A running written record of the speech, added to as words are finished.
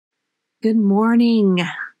Good morning.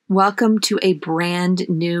 Welcome to a brand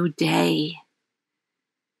new day.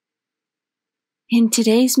 In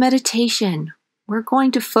today's meditation, we're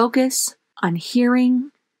going to focus on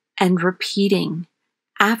hearing and repeating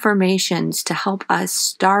affirmations to help us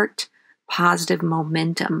start positive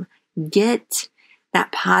momentum, get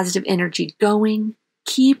that positive energy going,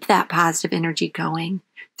 keep that positive energy going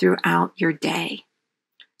throughout your day.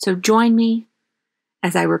 So join me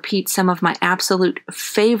as I repeat some of my absolute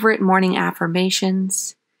favorite morning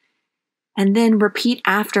affirmations, and then repeat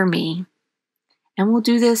after me. And we'll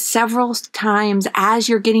do this several times as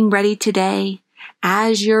you're getting ready today,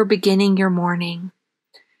 as you're beginning your morning,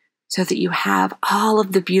 so that you have all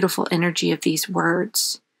of the beautiful energy of these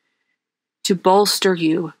words to bolster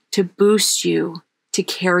you, to boost you, to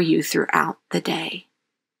carry you throughout the day.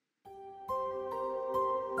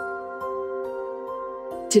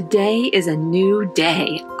 Today is a new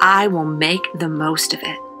day. I will make the most of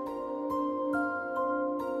it.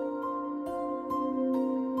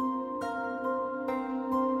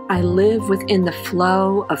 I live within the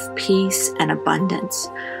flow of peace and abundance.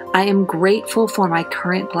 I am grateful for my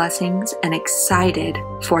current blessings and excited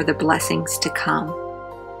for the blessings to come.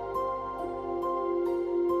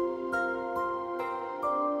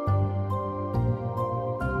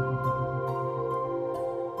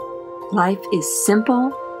 Life is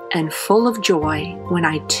simple and full of joy when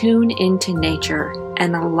I tune into nature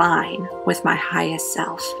and align with my highest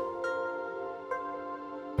self.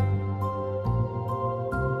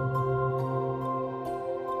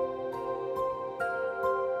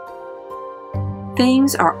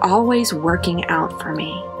 Things are always working out for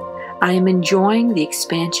me. I am enjoying the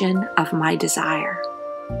expansion of my desire.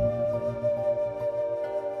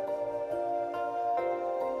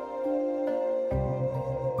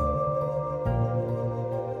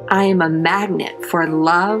 I am a magnet for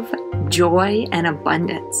love, joy, and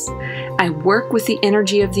abundance. I work with the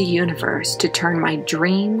energy of the universe to turn my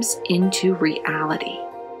dreams into reality.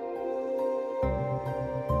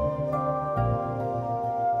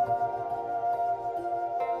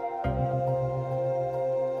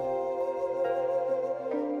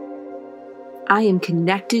 I am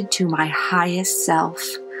connected to my highest self.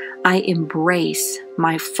 I embrace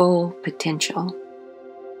my full potential.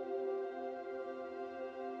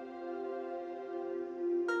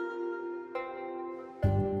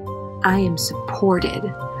 I am supported.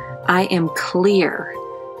 I am clear.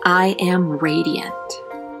 I am radiant.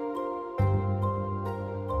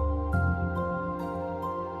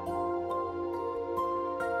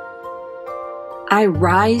 I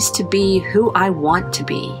rise to be who I want to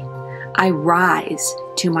be. I rise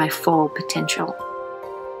to my full potential.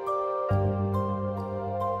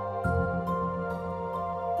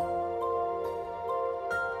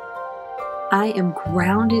 I am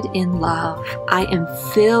grounded in love. I am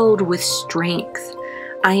filled with strength.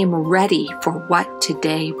 I am ready for what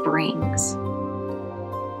today brings.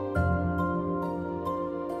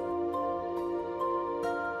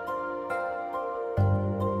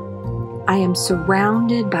 I am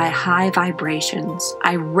surrounded by high vibrations.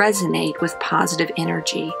 I resonate with positive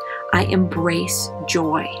energy. I embrace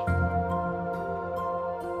joy.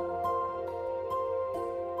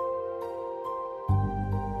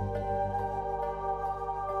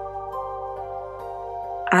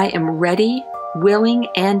 I am ready, willing,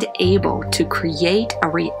 and able to create a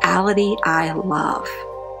reality I love.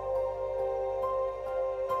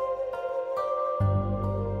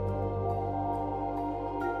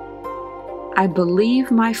 I believe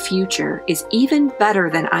my future is even better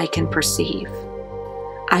than I can perceive.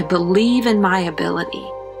 I believe in my ability.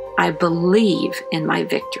 I believe in my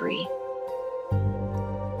victory.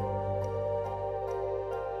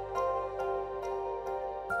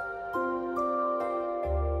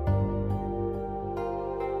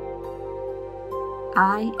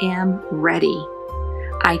 I am ready.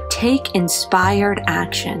 I take inspired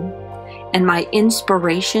action, and my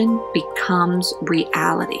inspiration becomes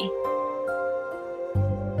reality.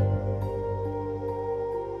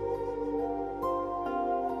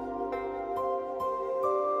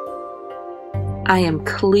 I am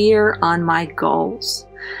clear on my goals.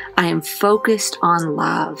 I am focused on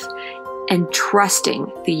love and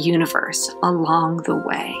trusting the universe along the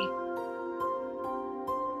way.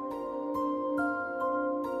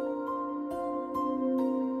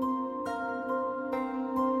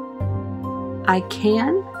 I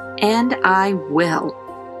can and I will.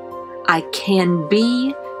 I can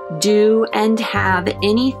be, do, and have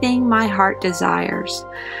anything my heart desires.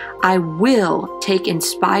 I will take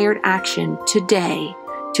inspired action today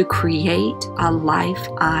to create a life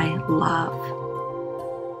I love.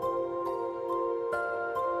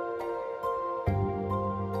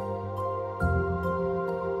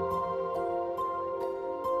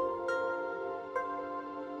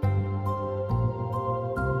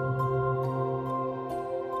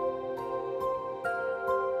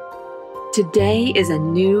 Today is a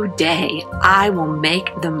new day. I will make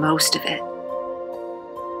the most of it.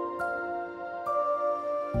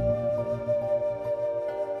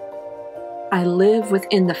 I live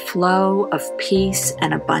within the flow of peace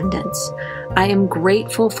and abundance. I am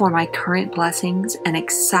grateful for my current blessings and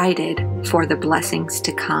excited for the blessings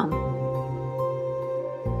to come.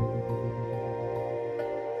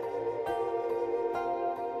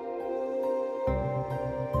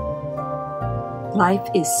 Life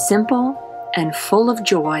is simple and full of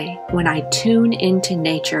joy when I tune into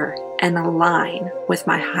nature and align with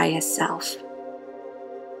my highest self.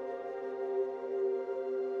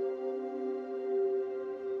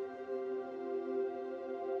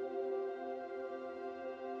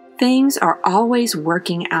 Things are always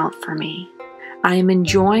working out for me. I am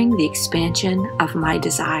enjoying the expansion of my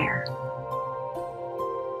desire.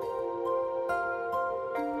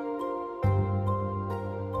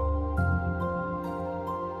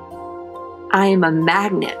 I am a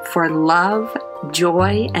magnet for love,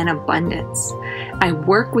 joy, and abundance. I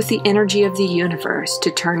work with the energy of the universe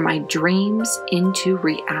to turn my dreams into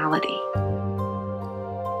reality.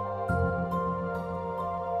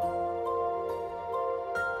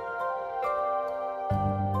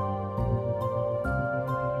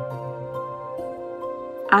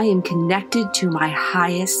 I am connected to my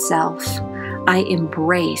highest self. I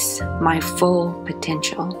embrace my full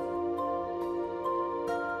potential.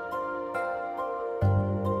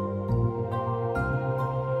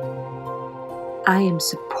 I am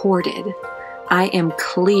supported. I am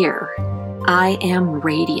clear. I am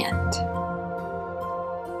radiant.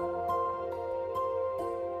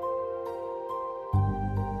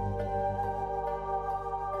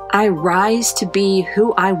 I rise to be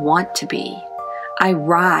who I want to be. I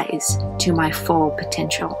rise to my full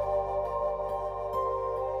potential.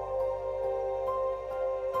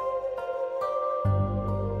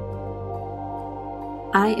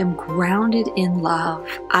 I am grounded in love.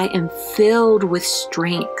 I am filled with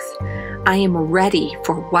strength. I am ready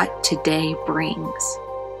for what today brings.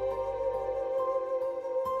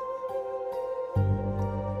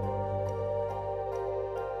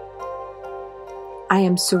 I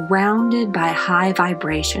am surrounded by high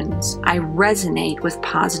vibrations. I resonate with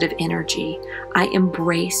positive energy. I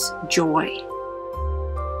embrace joy.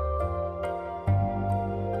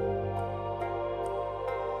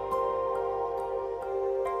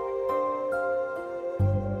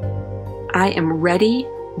 I am ready,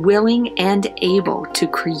 willing, and able to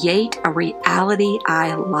create a reality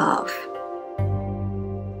I love.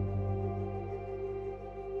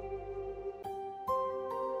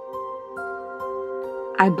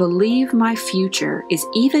 I believe my future is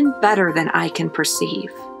even better than I can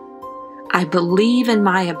perceive. I believe in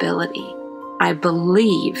my ability. I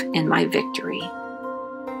believe in my victory.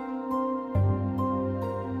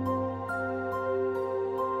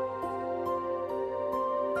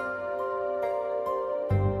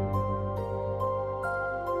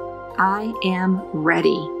 I am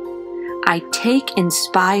ready. I take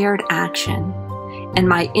inspired action, and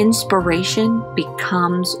my inspiration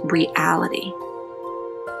becomes reality.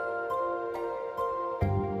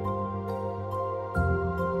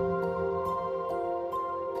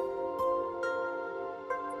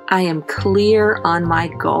 I am clear on my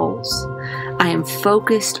goals. I am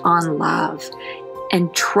focused on love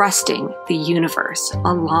and trusting the universe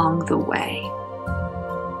along the way.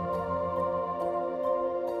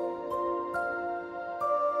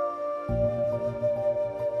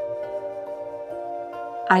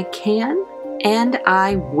 I can and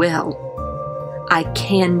I will. I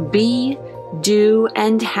can be, do,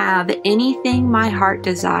 and have anything my heart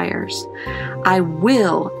desires. I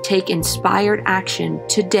will take inspired action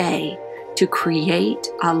today to create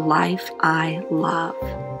a life I love.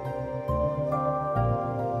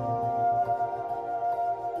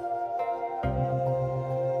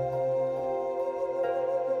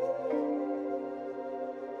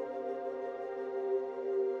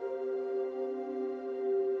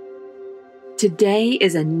 Today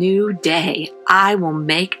is a new day. I will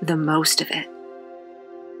make the most of it.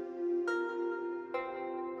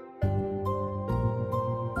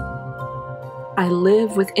 I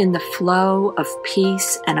live within the flow of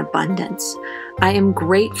peace and abundance. I am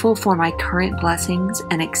grateful for my current blessings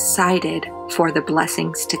and excited for the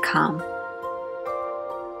blessings to come.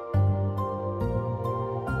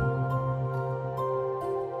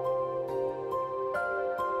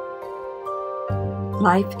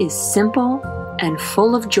 Life is simple and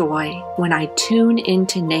full of joy when I tune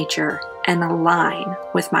into nature and align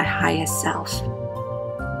with my highest self.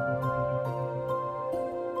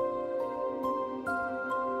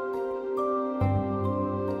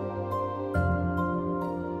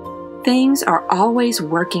 Things are always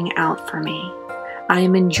working out for me. I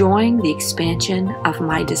am enjoying the expansion of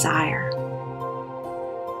my desire.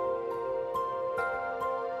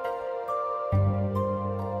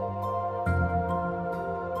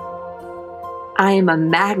 I am a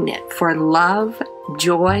magnet for love,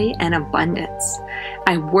 joy, and abundance.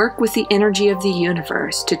 I work with the energy of the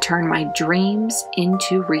universe to turn my dreams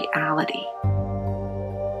into reality.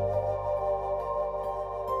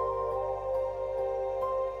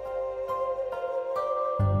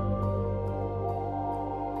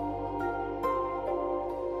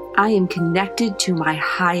 I am connected to my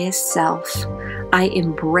highest self. I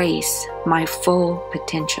embrace my full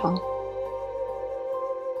potential.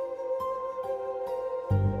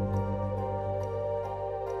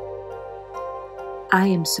 I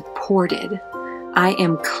am supported. I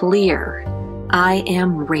am clear. I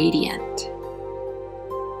am radiant.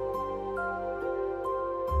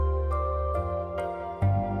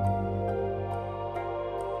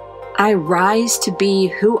 I rise to be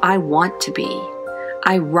who I want to be.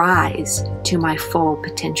 I rise to my full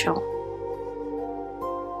potential.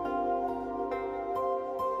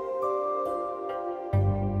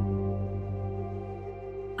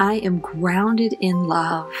 I am grounded in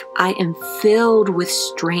love. I am filled with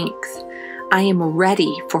strength. I am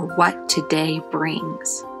ready for what today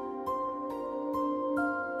brings.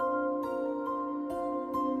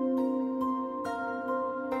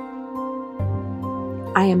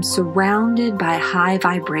 I am surrounded by high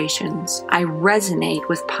vibrations. I resonate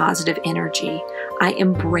with positive energy. I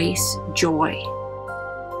embrace joy.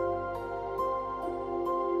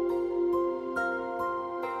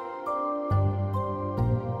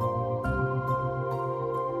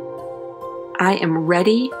 I am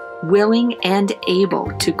ready, willing, and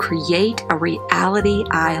able to create a reality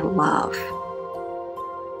I love.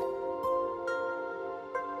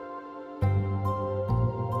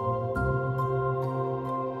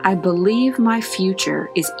 I believe my future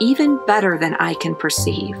is even better than I can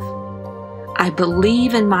perceive. I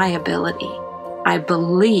believe in my ability. I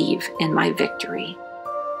believe in my victory.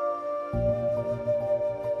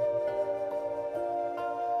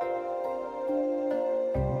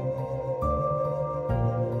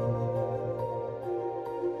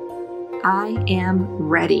 I am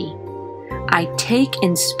ready. I take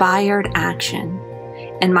inspired action,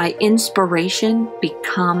 and my inspiration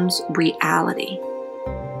becomes reality.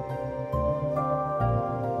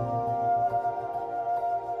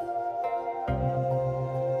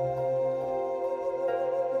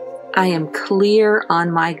 I am clear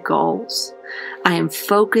on my goals. I am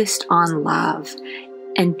focused on love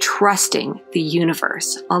and trusting the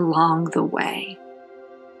universe along the way.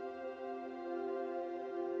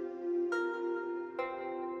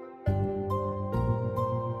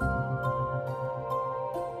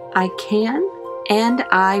 I can and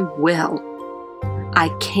I will. I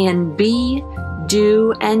can be,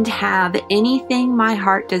 do, and have anything my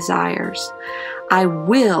heart desires. I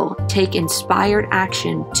will take inspired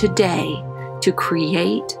action today to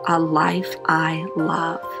create a life I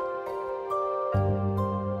love.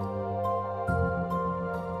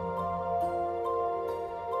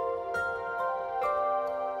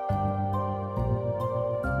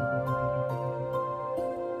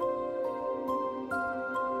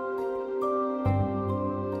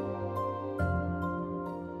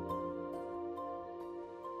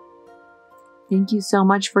 Thank you so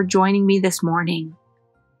much for joining me this morning,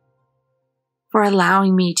 for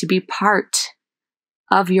allowing me to be part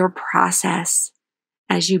of your process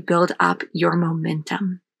as you build up your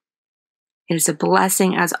momentum. It is a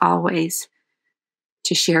blessing, as always,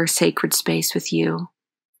 to share sacred space with you,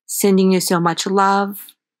 sending you so much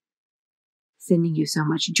love, sending you so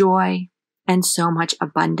much joy, and so much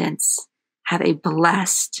abundance. Have a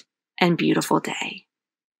blessed and beautiful day.